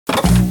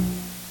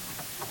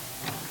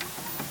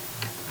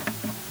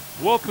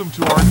Welcome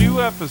to our new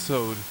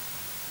episode.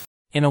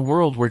 In a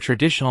world where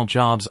traditional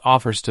jobs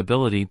offer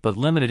stability but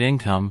limited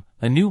income,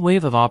 a new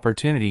wave of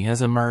opportunity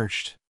has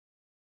emerged.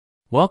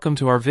 Welcome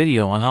to our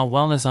video on how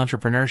wellness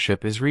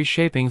entrepreneurship is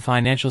reshaping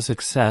financial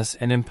success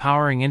and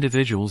empowering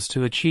individuals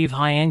to achieve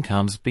high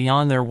incomes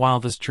beyond their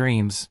wildest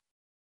dreams.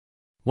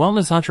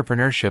 Wellness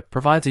entrepreneurship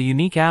provides a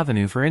unique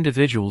avenue for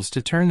individuals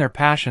to turn their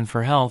passion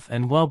for health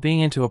and well-being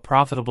into a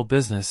profitable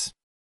business.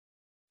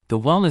 The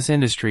wellness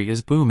industry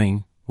is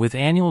booming, with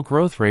annual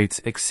growth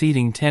rates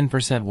exceeding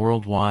 10%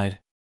 worldwide.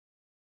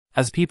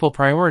 As people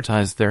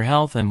prioritize their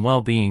health and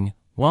well-being,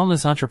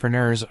 wellness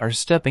entrepreneurs are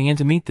stepping in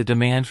to meet the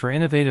demand for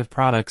innovative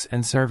products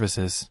and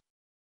services.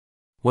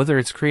 Whether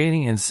it's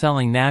creating and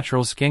selling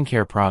natural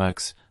skincare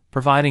products,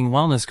 providing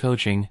wellness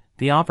coaching,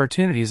 the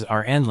opportunities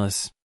are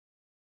endless.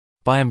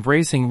 By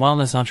embracing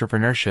wellness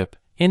entrepreneurship,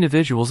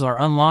 individuals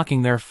are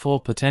unlocking their full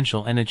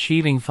potential and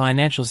achieving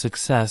financial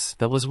success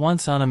that was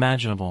once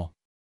unimaginable.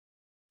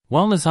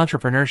 Wellness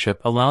entrepreneurship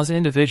allows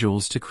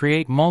individuals to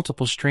create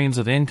multiple streams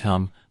of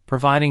income,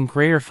 providing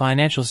greater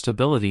financial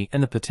stability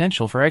and the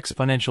potential for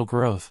exponential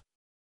growth.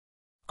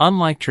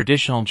 Unlike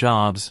traditional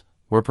jobs,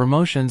 where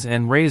promotions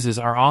and raises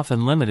are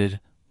often limited,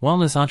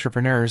 wellness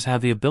entrepreneurs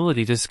have the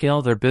ability to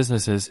scale their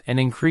businesses and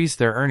increase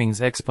their earnings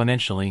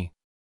exponentially.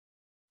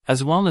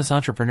 As wellness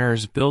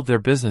entrepreneurs build their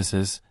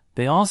businesses,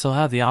 they also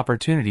have the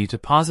opportunity to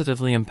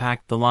positively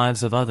impact the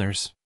lives of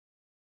others.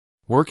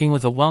 Working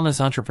with a wellness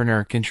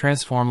entrepreneur can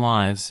transform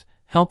lives,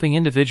 helping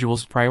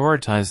individuals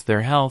prioritize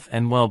their health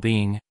and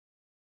well-being.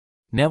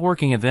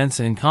 Networking events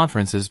and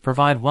conferences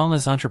provide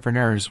wellness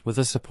entrepreneurs with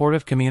a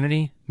supportive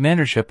community,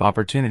 mentorship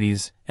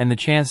opportunities, and the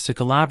chance to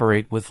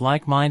collaborate with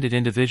like-minded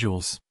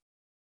individuals.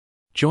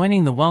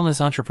 Joining the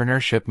wellness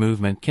entrepreneurship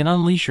movement can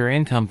unleash your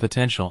income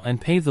potential and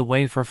pave the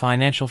way for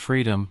financial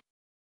freedom.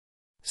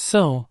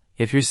 So,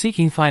 if you're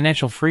seeking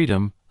financial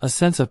freedom, a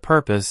sense of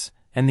purpose,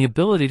 and the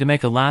ability to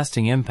make a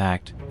lasting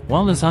impact,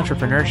 wellness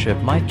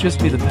entrepreneurship might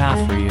just be the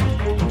path for you.